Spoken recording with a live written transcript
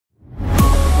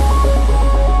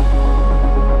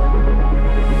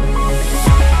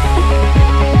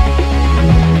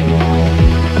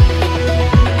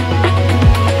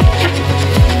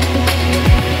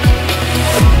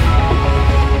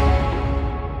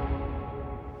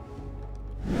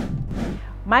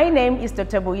My name is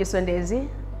Dr. Buyisiwe Sondezi.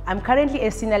 I'm currently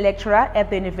a senior lecturer at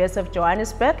the University of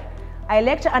Johannesburg. I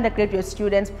lecture undergraduate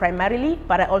students primarily,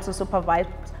 but I also supervise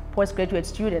postgraduate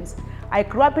students. I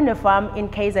grew up in a farm in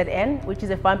KZN, which is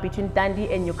a farm between Dundee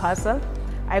and Newcastle.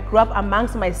 I grew up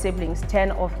amongst my siblings,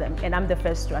 10 of them, and I'm the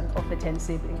first one of the 10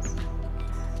 siblings.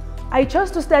 I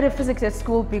chose to study physics at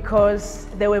school because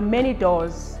there were many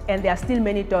doors, and there are still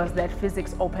many doors that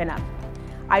physics open up.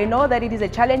 I know that it is a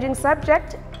challenging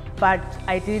subject, but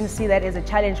I didn't see that as a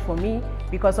challenge for me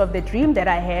because of the dream that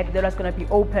I had that was going to be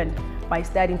opened by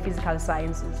studying physical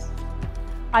sciences.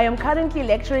 I am currently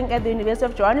lecturing at the University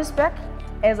of Johannesburg.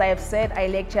 As I have said, I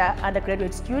lecture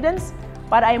undergraduate students,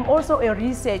 but I am also a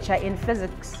researcher in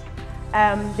physics.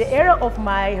 The area of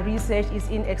my research is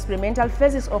in experimental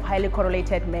physics of highly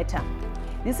correlated matter.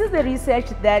 This is the research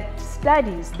that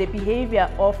studies the behavior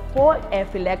of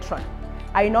 4F electron.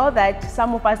 I know that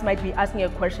some of us might be asking a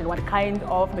question, what kind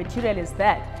of material is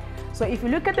that? So if you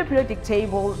look at the periodic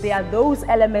table, there are those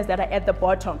elements that are at the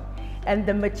bottom. And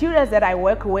the materials that I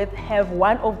work with have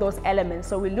one of those elements.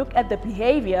 So we look at the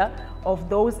behavior of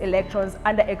those electrons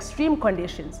under extreme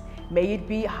conditions, may it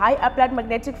be high applied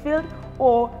magnetic field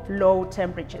or low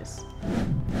temperatures.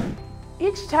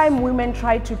 Each time women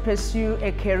try to pursue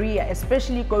a career,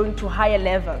 especially going to higher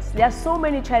levels, there are so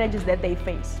many challenges that they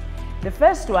face. The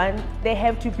first one, they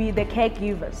have to be the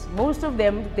caregivers. Most of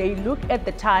them, they look at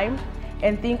the time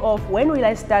and think of when will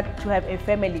I start to have a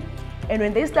family? And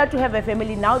when they start to have a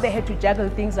family, now they have to juggle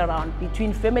things around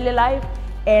between family life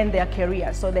and their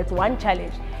career. So that's one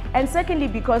challenge. And secondly,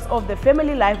 because of the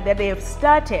family life that they have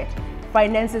started,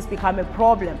 finances become a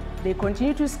problem. They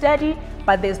continue to study,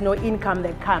 but there's no income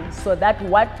that comes. So that's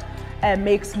what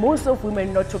makes most of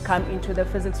women not to come into the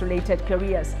physics-related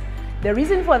careers. The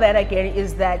reason for that, again,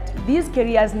 is that these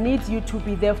careers need you to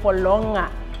be there for longer,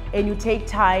 and you take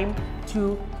time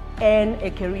to earn a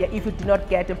career if you do not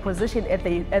get a position at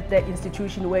the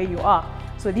institution where you are.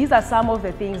 So these are some of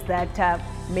the things that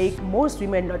make most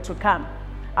women not to come.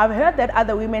 I've heard that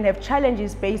other women have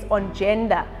challenges based on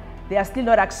gender. They are still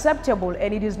not acceptable,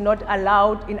 and it is not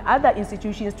allowed in other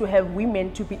institutions to have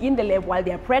women to be in the lab while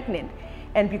they are pregnant.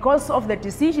 And because of the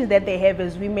decisions that they have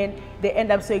as women, they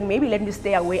end up saying, maybe let me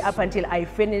stay away up until I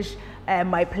finish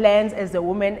my plans as a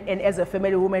woman and as a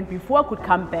family woman before I could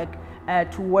come back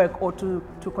to work or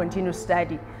to continue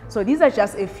study. So these are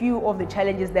just a few of the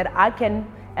challenges that I can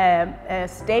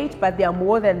state, but there are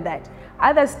more than that.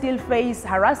 Others still face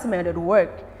harassment at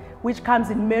work, which comes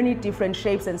in many different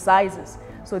shapes and sizes.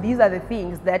 So these are the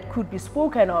things that could be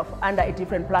spoken of under a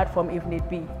different platform if need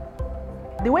be.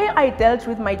 The way I dealt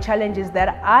with my challenges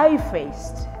that I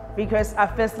faced, because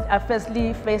I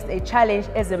firstly faced a challenge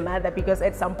as a mother, because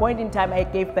at some point in time I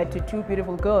gave birth to 2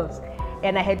 beautiful girls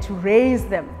and I had to raise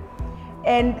them.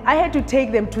 And I had to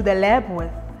take them to the lab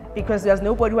with, because there was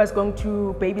nobody who was going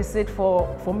to babysit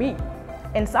for me.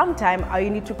 And sometimes I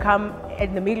need to come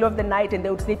in the middle of the night and they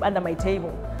would sleep under my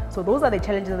table. So those are the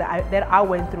challenges that I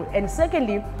went through. And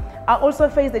secondly, I also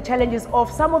faced the challenges of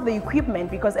some of the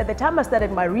equipment, because at the time I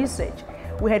started my research,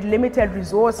 we had limited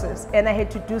resources and I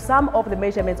had to do some of the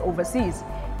measurements overseas.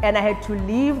 And I had to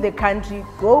leave the country,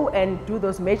 go and do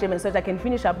those measurements so that I can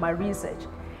finish up my research.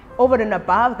 Over and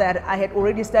above that, I had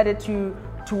already started to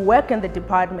work in the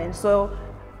department. So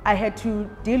I had to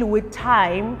deal with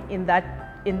time in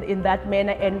that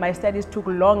manner, and my studies took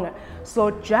longer.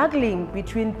 So juggling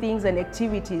between things and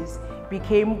activities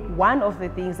became one of the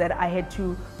things that I had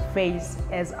to face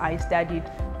as I studied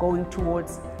going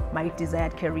towards my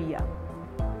desired career.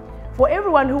 For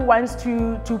everyone who wants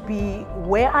to be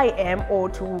where I am or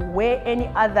to where any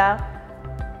other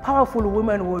powerful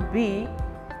woman would be,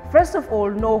 first of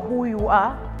all, know who you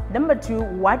are. Number 2,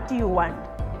 what do you want?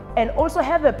 And also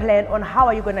have a plan on how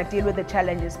are you going to deal with the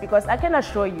challenges, because I can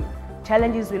assure you,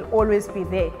 challenges will always be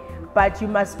there, but you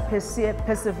must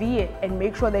persevere and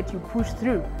make sure that you push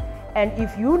through. And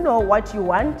if you know what you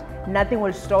want, nothing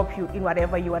will stop you in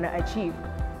whatever you want to achieve.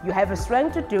 You have a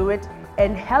strength to do it,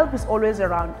 and help is always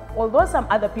around. Although some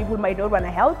other people might not want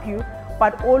to help you,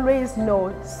 but always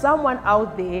know someone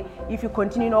out there, if you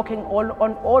continue knocking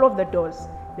on all of the doors,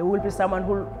 there will be someone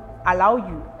who will allow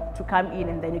you to come in,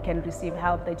 and then you can receive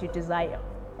help that you desire.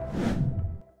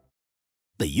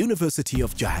 The University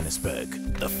of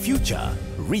Johannesburg, the future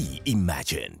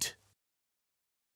reimagined.